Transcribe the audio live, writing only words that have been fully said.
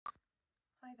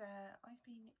Hi there, I've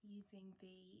been using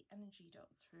the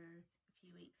energydots for a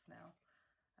few weeks now.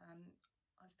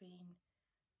 I've been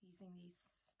using these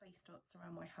space dots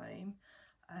around my home.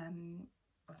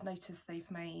 I've noticed they've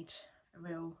made a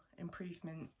real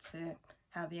improvement to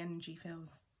how the energy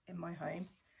feels in my home.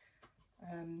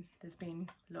 There's been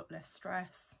a lot less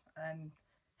stress and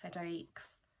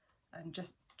headaches and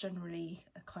just generally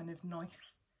a kind of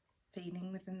nice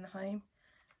feeling within the home.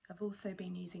 I've also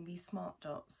been using these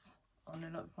smartDOTs on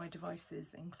a lot of my devices,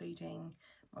 including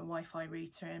my Wi-Fi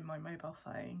router and my mobile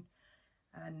phone,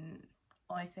 and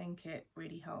I think it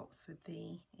really helps with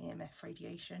the EMF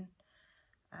radiation.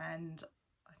 And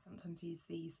I sometimes use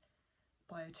these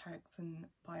biotags and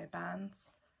biobands,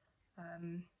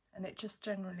 and it just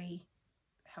generally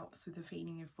helps with the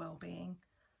feeling of well-being,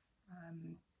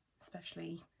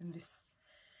 especially in this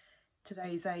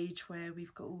today's age where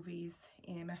we've got all these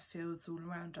EMF fields all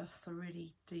around us. I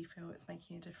really do feel it's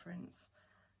making a difference.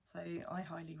 So I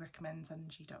highly recommend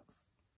energydots.